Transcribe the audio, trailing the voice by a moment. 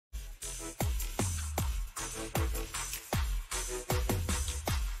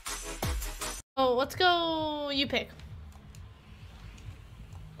go. You pick.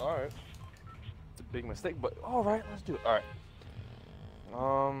 All right. It's a big mistake, but all right, let's do it. All right.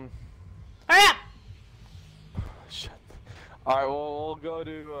 Hurry up. Shit. All right, we'll go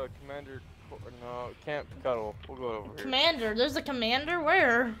to Commander. No, Camp Cuddle. We'll go over here. Commander. There's a commander.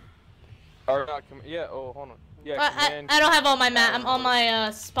 Where? Or not? Yeah. Oh, hold on. Yeah. I don't have all my all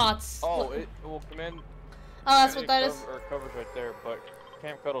my spots. Oh, well, command. Oh, that's what that is. Or cover's right there, but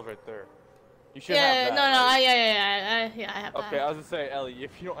Camp Cuddle's right there. You should yeah, have that. No, right? I have that. Okay, I was gonna say, Ellie,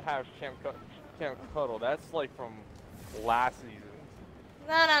 if you don't have Camp Cuddle, that's like from last season.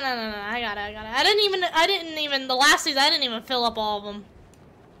 No, I got it. I didn't even, the last season, I didn't even fill up all of them.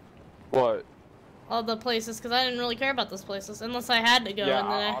 What? All the places, because I didn't really care about those places, unless I had to go. Yeah, and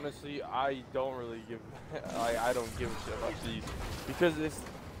then honestly, I don't really give, I don't give a shit about these, because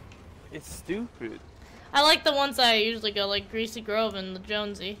it's stupid. I like the ones I usually go, like Greasy Grove and the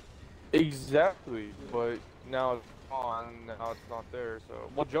Jonesy. Exactly, but now it's gone, now it's not there, so.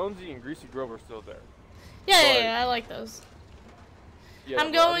 Well, Jonesy and Greasy Grove are still there. Yeah, I like those. Yeah,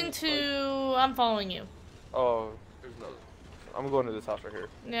 I'm going to, I'm following you. Oh, there's another. I'm going to this house right here.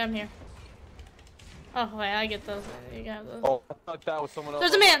 Yeah, I'm here. Oh, wait, I get those. You got those. Oh, I thought that was someone else.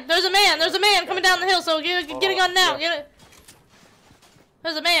 There's a man coming down the hill, so get a gun now. Yeah. Get it.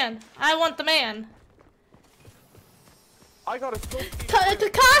 There's a man. I want the man. I got a scope.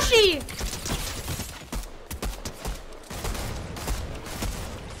 Kakashi!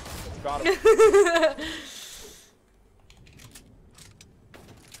 Got him.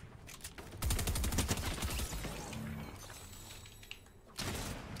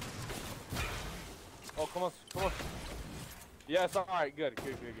 Oh, come on. Yes, alright, good.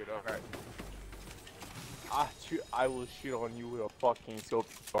 Alright. I will shoot on you with a fucking scope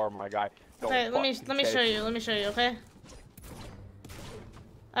bar, my guy. Okay, let me show you, okay?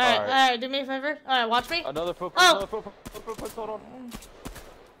 Alright, do me a favor. Alright, watch me. Another foot, hold on.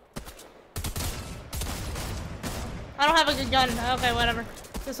 I don't have a good gun. Okay, whatever.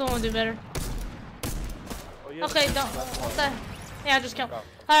 This one will do better. Oh, yeah, okay, don't. What the? Yeah, just kill.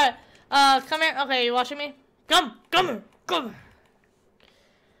 Alright, come here. Okay, you watching me? Come here.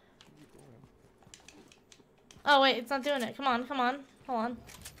 Oh, wait, it's not doing it. Come on. Hold on.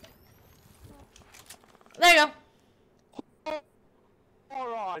 There you go.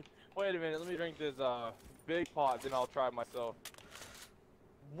 Hold on. Wait a minute. Let me drink this big pot, then I'll try it myself.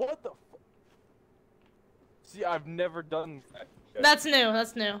 What the f? See, I've never done that yet. That's new.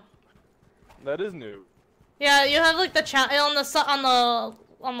 That is new. Yeah, you have like the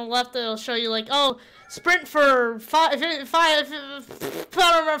on the left. It'll show you like, oh, sprint for 5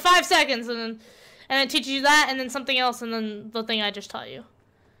 seconds, and it teaches you that, and then something else, and then the thing I just taught you.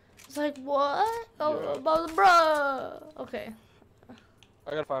 It's like, what? Oh, yeah. Bruh. Okay.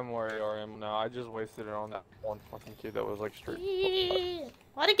 I gotta find more AR ammo now. I just wasted it on that one fucking kid that was like straight.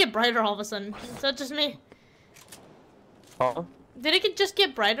 Why did it get brighter all of a sudden? Is that just me? Huh? Did it just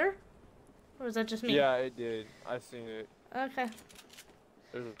get brighter? Or was that just me? Yeah, it did. I seen it. Okay.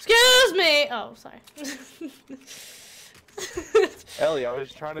 Excuse me! Oh, sorry. Ellie, I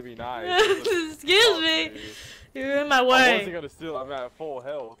was trying to be nice. Excuse me! You're in my way. I wasn't gonna steal. I'm at full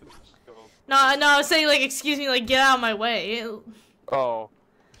health. No, I was saying like, excuse me, like get out of my way. Oh,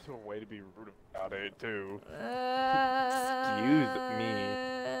 there's a way to be rude about it too. Excuse me.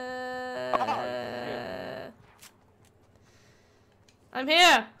 I'm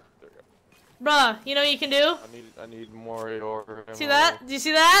here. Bruh, you know what you can do? I need more AR ammo. See that? Do you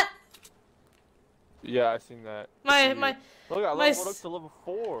see that? Yeah, I seen that. Look, I leveled up to level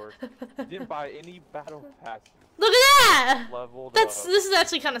 4. Didn't buy any battle pass. Look at that! This is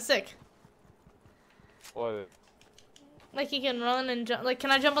actually kind of sick. What? Like he can run and jump. Like,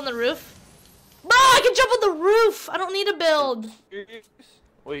 can I jump on the roof? Bro, I can jump on the roof! I don't need a build.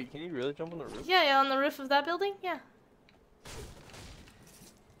 Wait, can you really jump on the roof? Yeah, on the roof of that building? Yeah.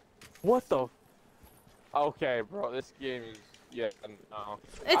 What the? Okay, bro, this game is... Yeah, no.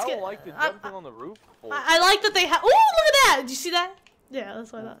 I don't like the jumping on the roof. I like that they have... Ooh, look at that! Did you see that? Yeah,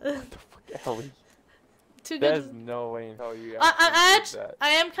 that's what I thought. What the fuck, Ellie? Too good. There's no way in hell you I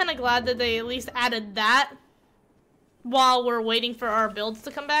am kind of glad that they at least added that while we're waiting for our builds to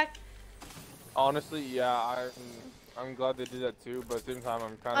come back. Honestly, yeah, I'm glad they did that too, but at the same time,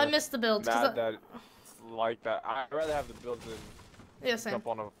 I'm kind of... I miss the builds. Mad that it's like that. I'd rather have the builds than jump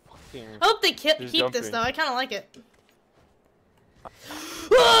on a fucking... I hope they keep this though. I kind of like it.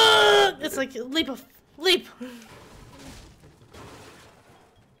 It's like leap.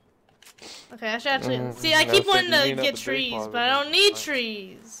 Okay, I should actually see. I keep wanting to get trees, but I don't need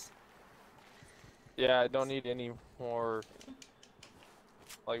trees. Yeah, I don't need any more.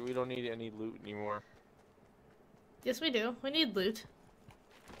 Like, we don't need any loot anymore. Yes, we do. We need loot.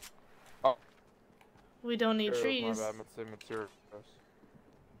 Oh. We don't need trees. My bad, I meant to say materials.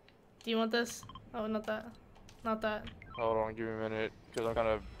 Do you want this? Oh, not that. Not that. Hold on, give me a minute, because I'm kind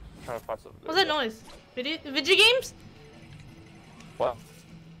of trying to find something. What's that noise? Video games? What?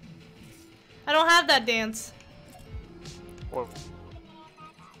 I don't have that dance. What?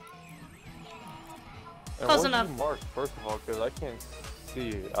 Close enough. Mark, first of all, because I can't see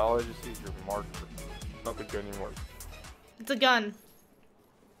it. All I just see is your marker. Not the gun anymore. It's a gun.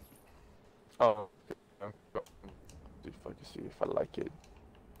 Oh. Okay. See if I can see if I like it.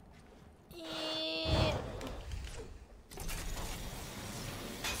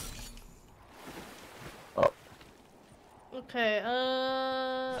 Oh. Okay,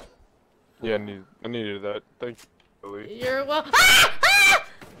 Yeah, I needed that. Thank you, Billy. You're well. Ah! Ah!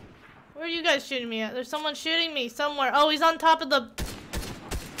 Where are you guys shooting me at? There's someone shooting me somewhere. Oh, he's on top of the.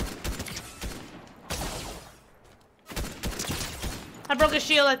 I broke a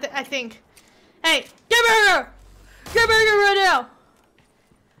shield, I think. Hey, get back here! Get back here right now!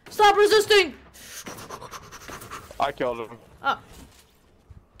 Stop resisting! I killed him. Oh.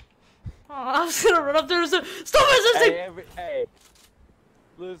 Oh, I was gonna run up there and say, stop resisting! Hey,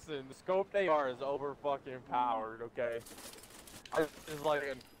 listen, the scope AR is over fucking powered, okay? I just like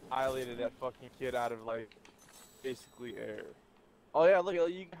annihilated that fucking kid out of like basically air. Oh yeah, look,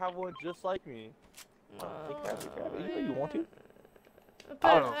 you can have one just like me. You want to?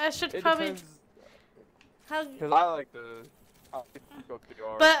 But I should probably. Because I like the scope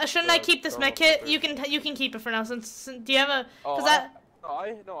AR. But shouldn't I keep this med kit? You can keep it for now. Since do you have a? Oh,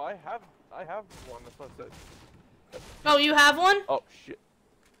 I have one. That's what I said. Oh, you have one? Oh shit.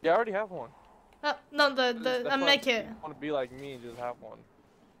 Yeah, I already have one. No, a med kit. I want to be like me and just have one.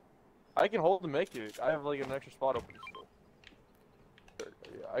 I can hold the med kit. I have like an extra spot open still.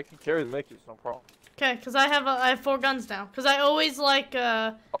 Yeah, I can carry the med kit, no problem. Okay, cause I have 4 guns now. Cause I always like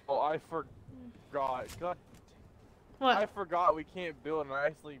Oh, I forgot. God. What? I forgot we can't build, and I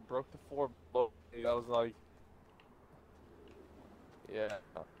actually broke the 4 block. I was like, yeah.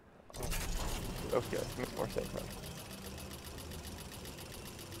 Okay, makes more sense now.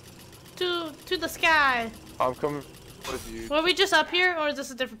 To the sky. I'm coming with you. Were we just up here, or is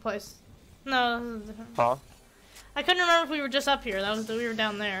this a different place? No, this is different. Huh? I couldn't remember if we were just up here. We were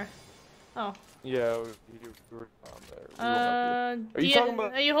down there. Oh. Yeah, we were down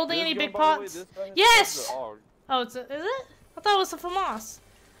there. Are you holding any big pots? Yes. Oh, is it? I thought it was the FAMAS.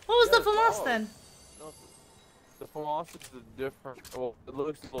 What was the FAMAS then? No, the FAMAS is different. Well, it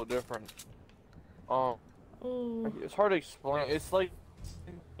looks a little different. Ooh. It's hard to explain. It's like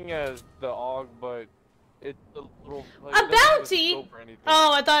thinking as the AUG, but it's a little. Like, a bounty?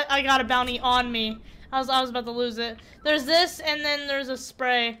 Oh, I thought I got a bounty on me. I was about to lose it. There's this, and then there's a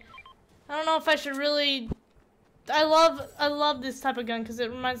spray. I don't know if I should really. I love this type of gun because it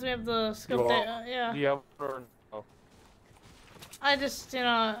reminds me of the scope. Yeah. Yeah. No. I just, you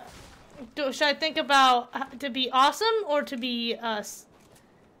know, should I think about to be awesome or to be to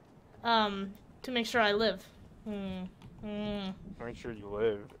make sure I live? Make sure you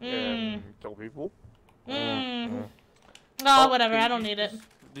live and kill people. Oh, whatever. I don't need it.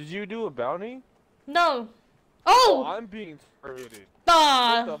 Did you do a bounty? No. Oh! I'm being targeted.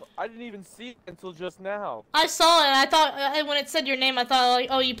 I didn't even see it until just now. I saw it. I thought when it said your name, I thought like,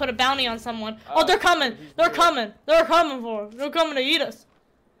 oh, you put a bounty on someone. Oh, they're coming. They're coming. They're coming for us. They're coming to eat us.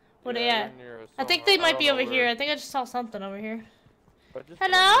 What are they at? I think they might be over here. I think I just saw something over here.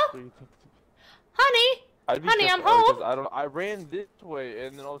 Hello? Honey? Honey, I'm home. I ran this way,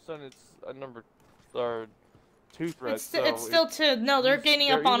 and then all of a sudden it's a number 2 threat. It's still 2. No, they're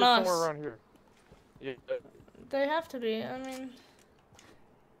gaining up on us. Somewhere around here. Yeah. They have to be. I mean.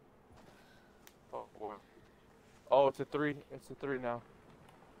 Oh, it's a 3. It's a 3 now.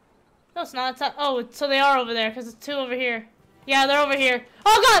 No, it's not. It's not. Oh, so they are over there because it's 2 over here. Yeah, they're over here.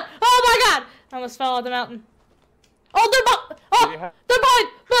 Oh God! Oh my God! I almost fell out the mountain. Oh, they're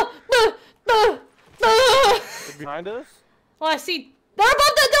They're behind us? Well, I see. They're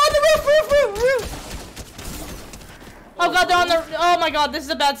above they're on the roof. Oh God, they're on the. Oh my God, this is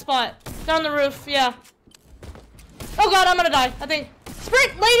a bad spot. They're on the roof. Yeah. Oh God, I'm gonna die. I think.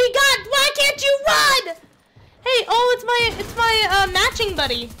 Sprint, lady, God, why can't you run? Hey, oh, it's my matching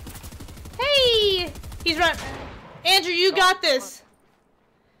buddy. Hey, he's run. Andrew, you got this.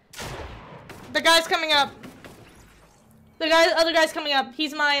 The guy's coming up. Other guy's coming up.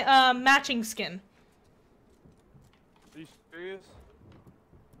 He's my matching skin. Are you serious?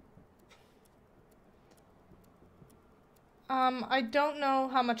 I don't know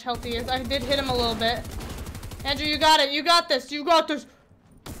how much health he is. I did hit him a little bit. Andrew, you got it. You got this. You got this.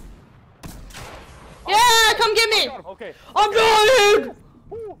 Yeah, come get me. Okay. I'm dying.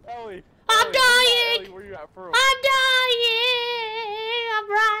 Ooh, Ellie. I'm dying. Ellie, where you at, for real? I'm dying. I'm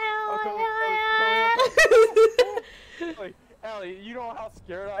right. Ellie, Ellie, you know how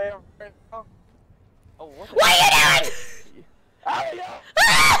scared I am right now? Oh, What are you doing?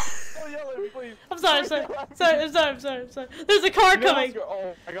 Ellie, Ellie, please. I'm sorry. There's a car coming.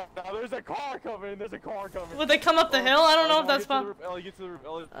 Oh my god, now there's a car coming. Would they come up the hill? I don't know if that's possible. Ellie, get to the roof.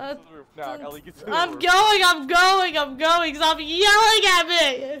 Ellie, get to the roof. Now, Ellie, get to the roof. I'm going. Stop yelling at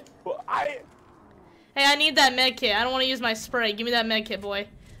me. Well, Hey, I need that med kit. I don't want to use my spray. Give me that med kit, boy.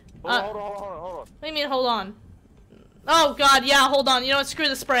 Hold on. What do you mean, hold on? Oh, God, yeah, hold on. You know what? Screw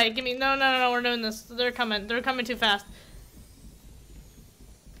the spray. Give me... No, we're doing this. They're coming. They're coming too fast.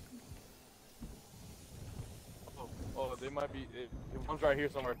 Oh, they might be... One's right here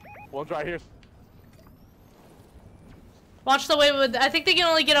somewhere. Watch the way with... I think they can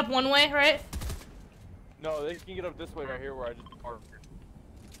only get up one way, right? No, they can get up this way right here where I just parked.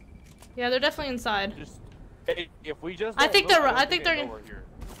 Yeah, they're definitely inside. Hey, if we just... I think they're... Here.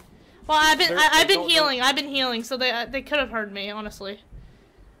 Well, I've been healing, so they could have heard me, honestly.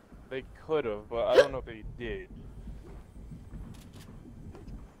 They could have, but I don't know if they did.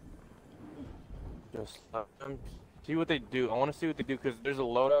 Just see what they do. I want to see what they do because there's a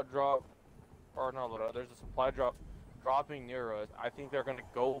loadout drop, or not loadout. There's a supply drop dropping near us. I think they're gonna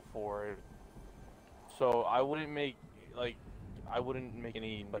go for it. So I wouldn't make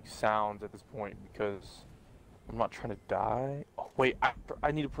any like sounds at this point because I'm not trying to die. Oh wait,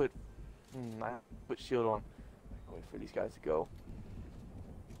 I need to put. I have to put shield on. Wait for these guys to go.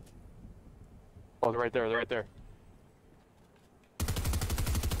 Oh, they're right there.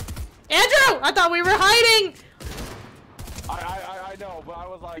 Andrew! I thought we were hiding! I know, but I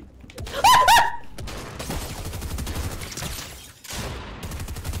was like...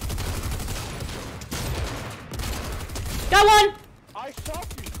 Got one! I shot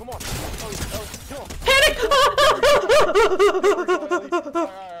you! Come on! Kill him! Panic!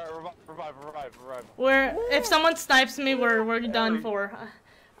 Revive. If someone snipes me, we're done for.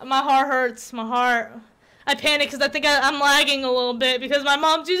 My heart hurts. I panic because I think I'm lagging a little bit because my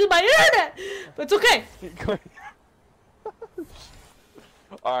mom's using my internet. But it's okay.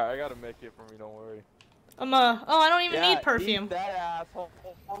 Alright, I gotta make it for me, don't worry. Oh, I don't even need perfume. Eat that asshole.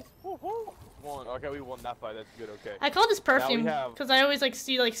 Okay, we won that fight, that's good, okay. I call this perfume because I always like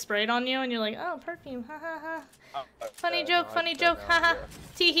see like sprayed on you and you're like, oh, perfume, ha ha ha. Funny joke, haha.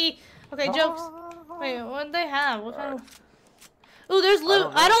 Teehee. Okay, jokes. Wait, what did they have? What kind of... Ooh, there's loot.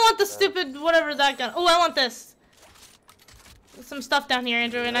 I don't want the stupid whatever that gun. Oh, I want this. There's some stuff down here,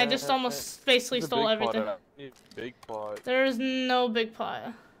 Andrew, and I just almost basically stole everything. Big pot. There's no big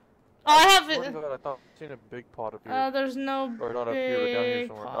pot. Oh, I have it. I thought I'd seen a big pot up here. There's no or not up here, but down here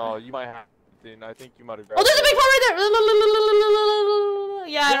somewhere. Oh, you might have. I think you might have. Oh, there's a big pot right there.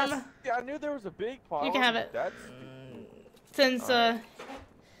 Yeah, yeah, I knew there was a big pot. You can have it. That's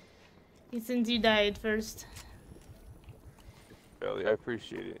since you died first. Ellie, I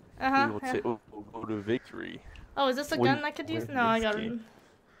appreciate it. We'll go to victory. Oh, is this a gun I could use? No, I got it.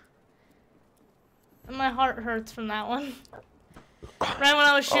 My heart hurts from that one. Right when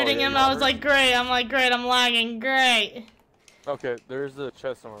I was shooting him, I was like, great. I'm lagging. Great. Okay, there's a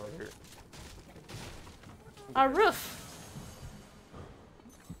chest somewhere right here. A roof.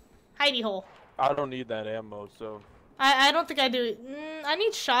 Hidey hole. I don't need that ammo, so. I don't think I do. I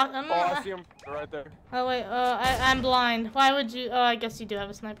need shot. I see him right there. Oh wait, I'm blind. Why would you? Oh, I guess you do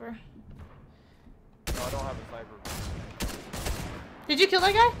have a sniper. No, I don't have a sniper. Did you kill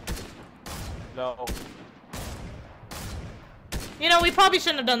that guy? No. You know, we probably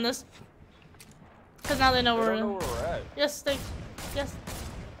shouldn't have done this. Cause now they know they don't know where we're at. Yes. I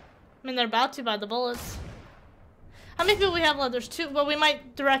mean, they're about to by the bullets. How many people we have left? There's 2. Well, we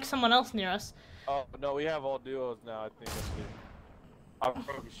might direct someone else near us. Oh no, we have all duos now. I think I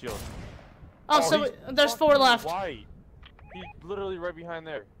broke his shield. Oh, so there's 4 left. White. He's literally right behind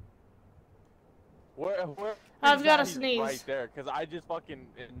there. Where? I've got to sneeze. Right there, cause I just fucking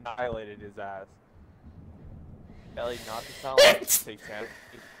annihilated his ass. Ellie, not to sound like satanic.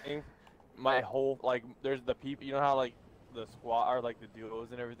 My whole there's the people. You know how like the squad are like the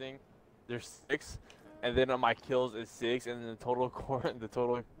duos and everything. There's 6, and then on my kills is 6, and then the total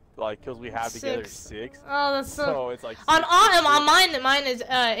kills we have together is 6. Oh, that's so it's like on mine is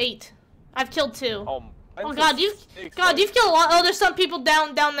 8. I've killed 2. Oh God, you've killed a lot. Oh, there's some people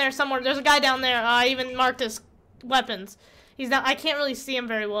down there somewhere. There's a guy down there. I even marked his weapons. He's not. I can't really see him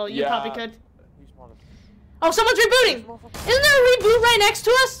very well. You probably could. Oh, someone's rebooting. Isn't there a reboot right next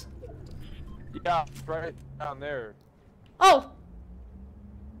to us? Yeah, right down there. Oh.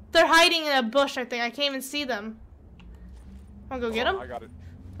 They're hiding in a bush, I think. I can't even see them. Wanna go get them? I got it.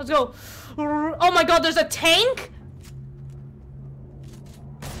 Let's go. Oh my god, there's a tank?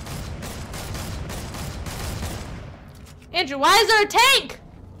 Andrew, why is there a tank?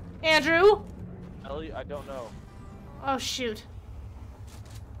 Andrew? Ellie, I don't know. Oh shoot.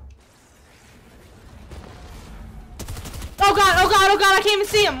 Oh god, oh god, oh god, I can't even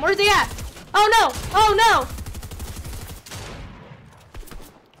see him. Where's he at? Oh no, oh no.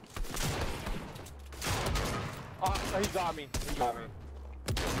 Oh, he got me. He got me.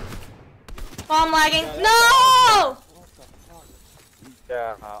 Oh, I'm lagging. No!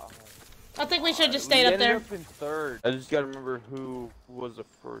 Yeah. I think we should have just stayed up there. We ended up in third. I just gotta remember who was the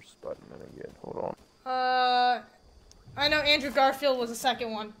first Spider-Man again. Hold on. I know Andrew Garfield was the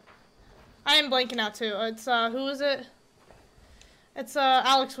second one. I am blanking out too. It's who is it? It's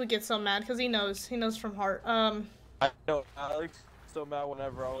Alex would get so mad because he knows from heart. I know Alex so mad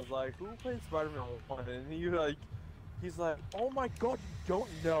whenever I was like, who played Spider-Man 1? And he's like, oh my god, you don't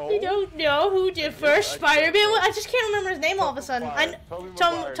know? You don't know who did first Spider-Man? I just can't remember his name all of a sudden.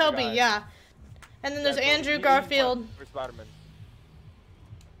 Toby, yeah. And then there's Andrew Garfield. For Spider-Man.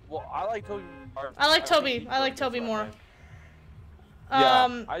 Well, I like Toby. I like Toby. I like Toby more.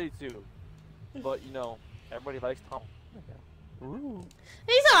 Yeah, I do too. But you know, everybody likes Tom. Ooh.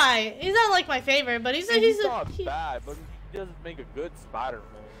 He's alright. He's not like my favorite, but he's not bad, but he doesn't make a good Spider-Man.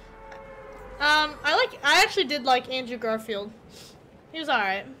 I actually did like Andrew Garfield. He was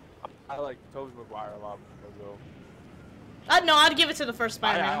alright. I like Tobey Maguire a lot more. No, I'd give it to the first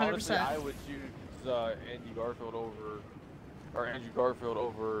Spider-Man, 100%. Honestly, I would choose Andrew Garfield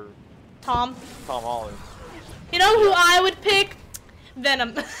over Tom Holland. You know who I would pick?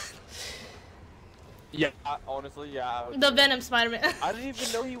 Venom. Yeah, honestly, yeah. The Venom Spider-Man. I didn't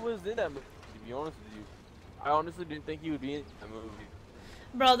even know he was in that movie, to be honest with you. I honestly didn't think he would be in that movie.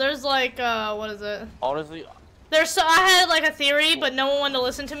 Bro, there's like, what is it? Honestly. I had like a theory, but no one wanted to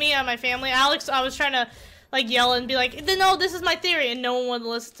listen to me and my family. Alex, I was trying to like yell and be like, no, this is my theory, and no one wanted to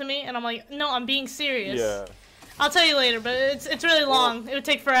listen to me. And I'm like, no, I'm being serious. Yeah. I'll tell you later, but it's really long. It would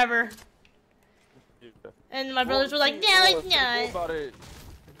take forever. Yeah. And my brothers were like, yeah, like, yeah.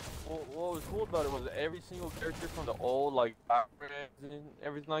 What was cool about it was every single character from the old, like, Batman and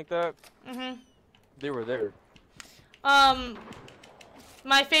everything like that, they were there.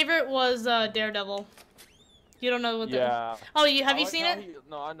 My favorite was Daredevil. You don't know what the... Oh, have you seen it?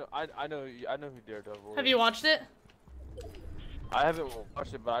 No, I know who Daredevil is. Have you watched it? I haven't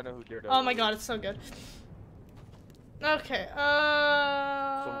watched it, but I know who Daredevil is. Oh my god, it's so good. Okay,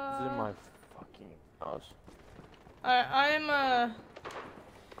 Someone's in my fucking house.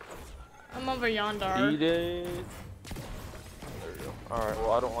 I'm over yonder. Eat it. There we go. Alright,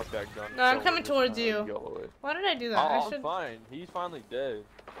 well, I don't like that gun. No, I'm coming towards you. Why did I do that? I'm fine. He's finally dead.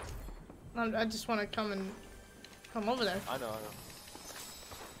 I just want to come over there. I know.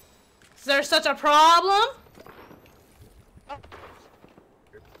 Is there such a problem?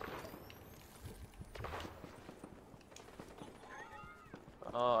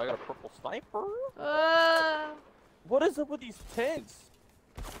 I got a purple sniper. What is up with these tents?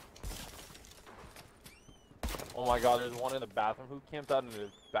 Oh my god, there's one in the bathroom. Who camped out in the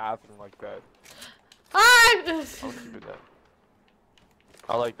bathroom like that? I'm stupid that.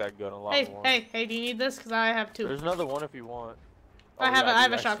 I like that gun a lot more. Hey, do you need this? Because I have two. There's another one if you want. I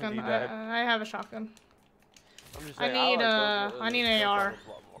have a shotgun. I have a shotgun. I'm just saying, I need an AR.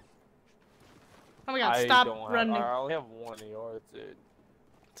 Oh my god, stop running. I only have one AR, that's it.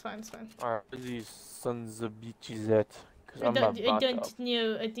 It's fine. Alright, where's these sons of bitches at? I don't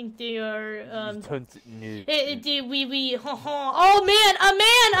know. I think they are. Oh man!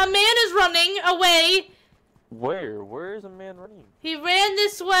 A man is running away. Where? Where is a man running? He ran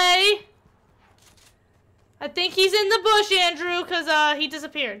this way. I think he's in the bush, Andrew, cause he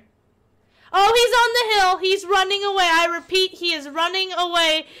disappeared. Oh, he's on the hill. He's running away. I repeat, he is running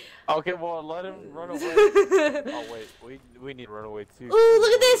away. Okay, well, let him run away. Oh wait, we need to run away too. Ooh,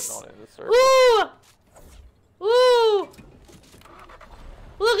 look at this. Ooh. Ooh!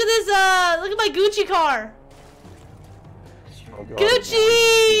 Look at this, look at my Gucci car! Oh god,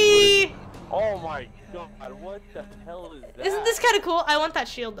 Gucci! Oh my god, what the hell is that? Isn't this kind of cool? I want that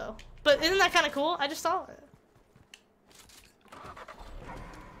shield though. But isn't that kind of cool? I just saw it.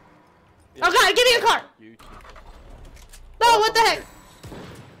 Yeah, oh god, give me a car! Gucci. No, what the heck?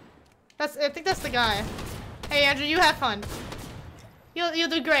 I think that's the guy. Hey Andrew, you have fun. You'll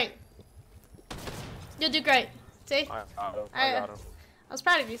do great. You'll do great. See? I got him. I was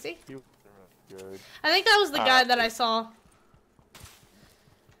proud of you, see? Good. I think that was the guy that I saw.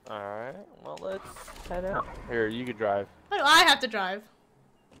 Alright, well let's head out. Here, you can drive. Why do I have to drive?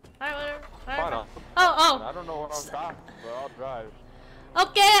 Alright, whatever. Fine, Alright. Oh, I don't know where I'm stopping, but I'll drive.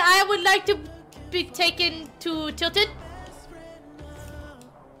 Okay, I would like to be taken to Tilted.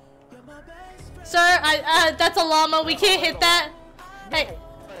 Sir, that's a llama. We can't hit that.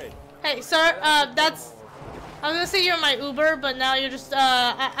 Hey, sir, that's... I was gonna say you're my Uber, but now you're just,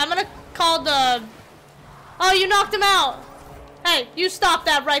 I'm gonna call the... Oh, you knocked him out. Hey, you stop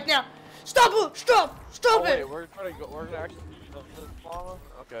that right now. Stop it! Stop Oh, wait, it! we're gonna actually use the llama?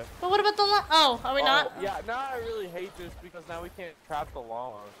 Okay. But what about the llama? Oh, are we not? Yeah, now I really hate this because now we can't trap the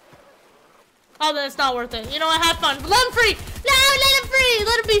llama. Oh, then it's not worth it. You know what? Have fun. Let him free! No, let him free!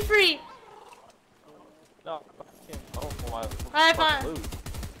 Let him be free! No, I can't. Oh, my. Alright, fine.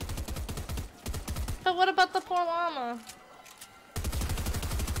 But what about the poor llama?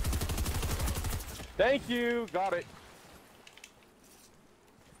 Thank you! Got it.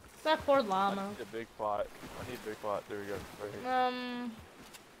 That poor I llama. need a big pot. I need a big pot. There we go. Right here.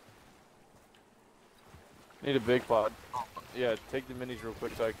 Need a big pot. Yeah, take the minis real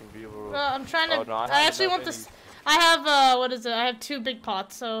quick so I can be able to... I'm trying to... Oh, no, I actually want this... I have, what is it? I have 2 big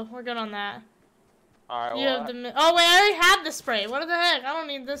pots, so we're good on that. Alright, You have the... Oh, wait, I already have the spray. What the heck? I don't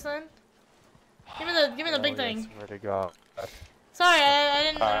need this then. Give me the big thing. Where to go? Sorry, I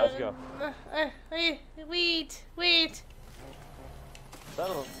didn't... Alright, let's go. Wait.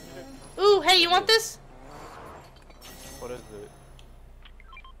 That'll... Ooh, hey, you want this? What is it?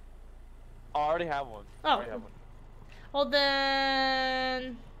 Oh, I already have one. Oh. Well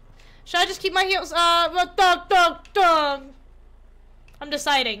then... Should I just keep my heels... I'm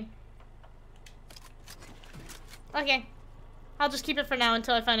deciding. Okay. I'll just keep it for now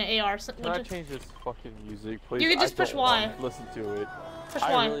until I find an AR. So, Can I change this fucking music, please? You can just push Y. Listen to it. Push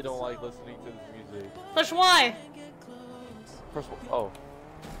I Y. really don't like listening to this music. Push Y. First of all, oh.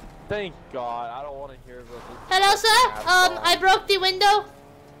 Thank God. I don't want to hear this. Hello, sir. I broke the window.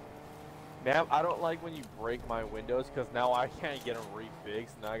 Ma'am, I don't like when you break my windows because now I can't get them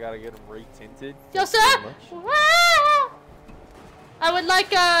refixed. Now I gotta get them re-tinted. Yo, sir. I would like,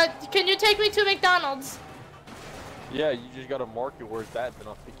 can you take me to McDonald's? Yeah, you just gotta mark it where it's at, then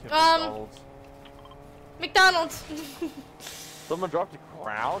I'll take you to McDonald's. Someone dropped a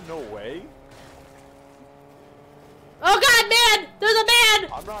crown? No way. Oh God, man! There's a man!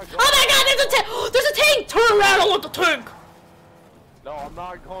 I'm not going. Oh my God, there's a tank! There's a tank! Turn around! I want the tank! No, I'm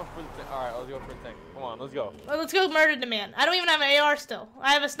not going for the tank. Alright, let's go for the tank. Come on, let's go. Well, let's go murder the man. I don't even have an AR still.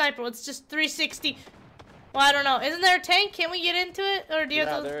 I have a sniper. It's just 360. Well, I don't know. Isn't there a tank? Can't we get into it? Or do you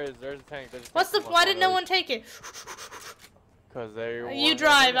have to... there is. There's a tank. What's the... Why did no one take it? Because they... You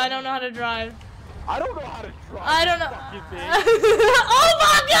drive. I don't know how to drive. I don't know how to drive. I don't know. Oh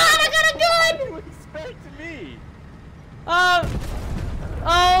my God! I got a gun! What do you expect me?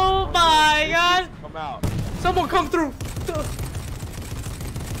 Oh my God! Come out. Someone come through!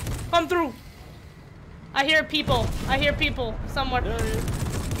 Come through! I hear people. I hear people somewhere. There he is.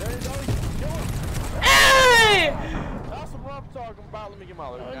 There he is. Hey! That's what I'm talking about. Let me get my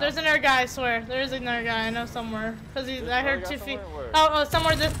other gun. There's another guy, I swear. There is another guy, I know somewhere. Cause I heard 2 feet. Where? Oh,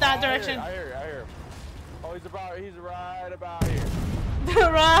 somewhere that direction. I hear him. Oh, he's right about here.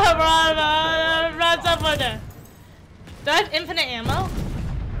 Right somewhere there. Do I have infinite ammo?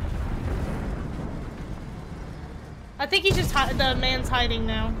 I think he's just the man's hiding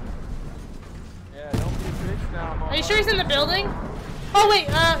now. Yeah, don't be a bitch now. Are you sure he's in the building? Oh wait,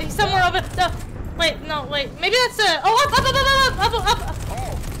 he's somewhere over. Wait, no, wait. Maybe that's up. Oh, up. Oh,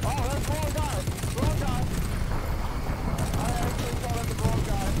 that's the wrong guy. Wrong guy. I actually thought that's the wrong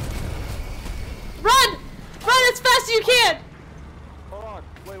guy. Run as fast as you can. Hold on.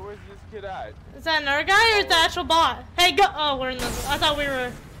 Wait, where's this kid at? Is that another guy or is that actual bot? Hey, go. Oh, we're in the. I thought we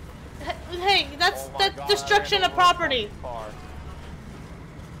were. Hey, that's destruction of property.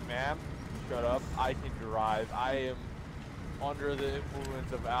 Ma'am, shut up. I can drive. I am under the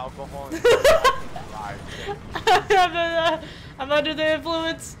influence of alcohol and drive. I'm under the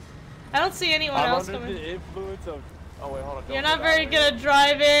influence. I don't see anyone else coming. I'm under the influence of... Oh, wait, hold on. You're not very good at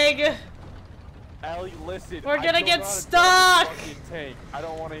driving. Allie, listen. We're gonna get stuck. Tank. I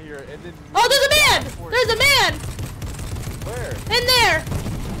don't want to hear it. And then oh, there's a man! There's a man! Where? In there!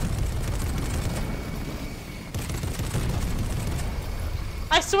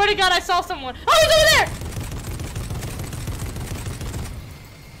 I swear to God, I saw someone. Oh, he's over there!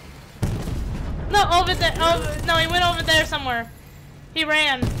 No, over there. Oh, no, he went over there somewhere. He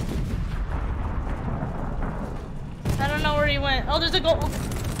ran. I don't know where he went. Oh, there's a goal.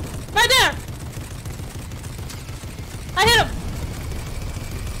 Right there! I hit him!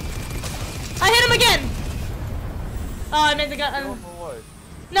 I hit him again! Oh, I made the gun.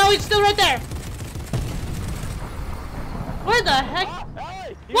 No, he's still right there. Where the heck?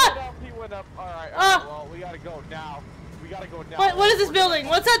 Hey! What? He went up. Alright, well, we gotta go now. We gotta go now. What is this building?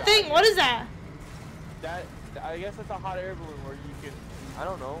 What's that thing? What is that? I guess it's a hot air balloon where you can, I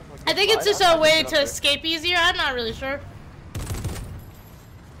don't know. Like I think it's just a way to escape easier. I'm not really sure.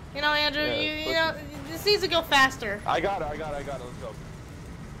 You know, Andrew, you know, this needs to go faster. I got it. Let's go.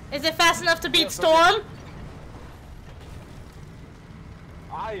 Is it fast enough to beat Storm?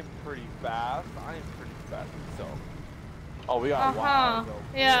 I am pretty fast. So. Oh, we got a while to go.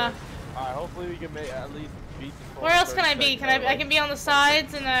 Yeah. Alright, hopefully we can at least beat the Storm. Where else can I be? I can be on the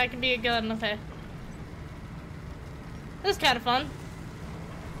sides and I can be a gun. Okay. This is kind of fun.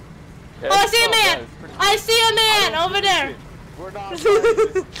 Yeah, oh, I see a man! I see a man over there! We're not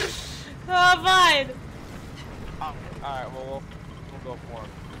oh, fine. Alright, well, we'll go for him.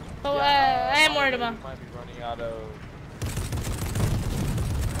 Oh, I am worried about him. Might be running out of...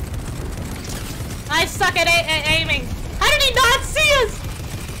 I suck at aiming. How did he not see us?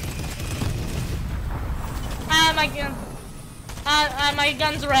 My gun. My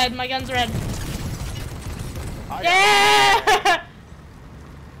gun's red. My gun's red. Yeah!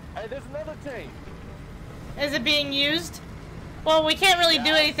 Hey, there's another tank. Is it being used? Well, we can't really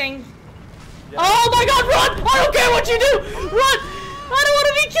do anything. Yeah. Oh my god, run! I don't care what you do! Run! I don't want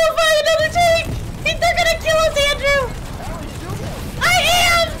to be killed by another tank! They're gonna kill us, Andrew! I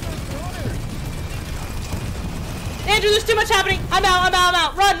am! Andrew, there's too much happening. I'm out.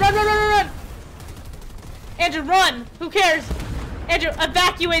 Run! Andrew, run! Who cares? Andrew,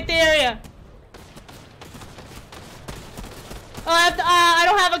 evacuate the area. Oh, I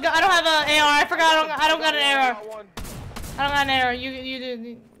don't have an AR. I forgot. I don't got an AR. I don't got an AR. You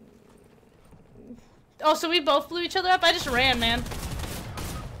do. Oh, so we both blew each other up. I just ran, man.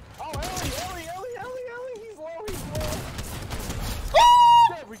 Oh, Ellie, he's low.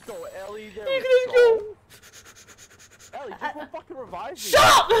 There we go, Ellie. There we go. Ellie, just go fucking revive me. Shut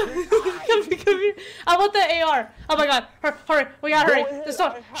up! Come here. I want the AR. Oh my god. Hurry. We gotta hurry. The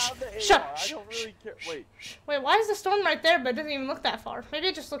storm. Shut. I don't really care. Wait, why is the storm right there, but it doesn't even look that far? Maybe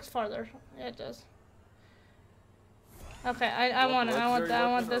it just looks farther. Yeah, it does. Okay, I want it. I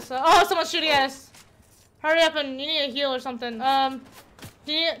want this. Oh, someone's shooting at us. Hurry up and you need a heal or something.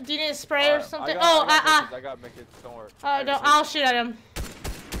 Do you need a spray or something? I got Mickens, don't worry. I'll shoot at him.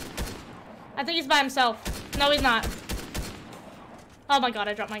 I think he's by himself. No, he's not. Oh my god,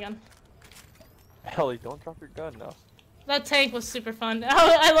 I dropped my gun. Ellie, don't drop your gun now. That tank was super fun.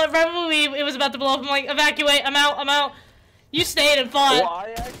 I remember it was about to blow up. I'm like, evacuate. I'm out. You stayed and fought. Well,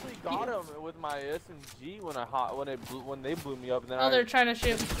 I actually got him with my SMG when they blew me up. And then they're trying to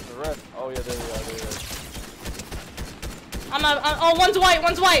shoot. The rest. Oh yeah, there they are. Oh, one's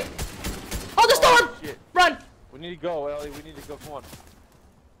white. Oh, the storm! Shit. Run! We need to go, Ellie. We need to go. Come on.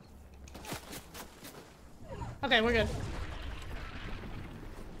 Okay, we're good.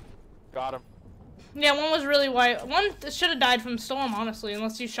 Got him. Yeah, one was really white. One should have died from storm, honestly,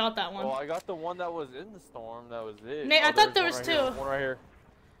 unless you shot that one. Well, I got the one that was in the storm. That was it. Nate, I thought there was two. One right here.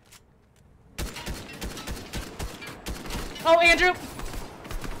 Oh, Andrew.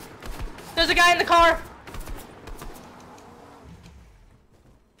 There's a guy in the car.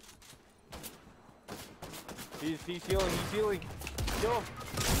 He's healing. Kill him.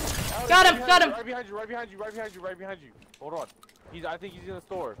 Got him. Right behind you. Hold on. I think he's in the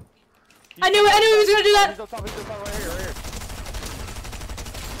store. I knew he was gonna do that. He's on top right here.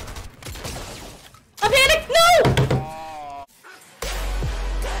 I'm panicked. No!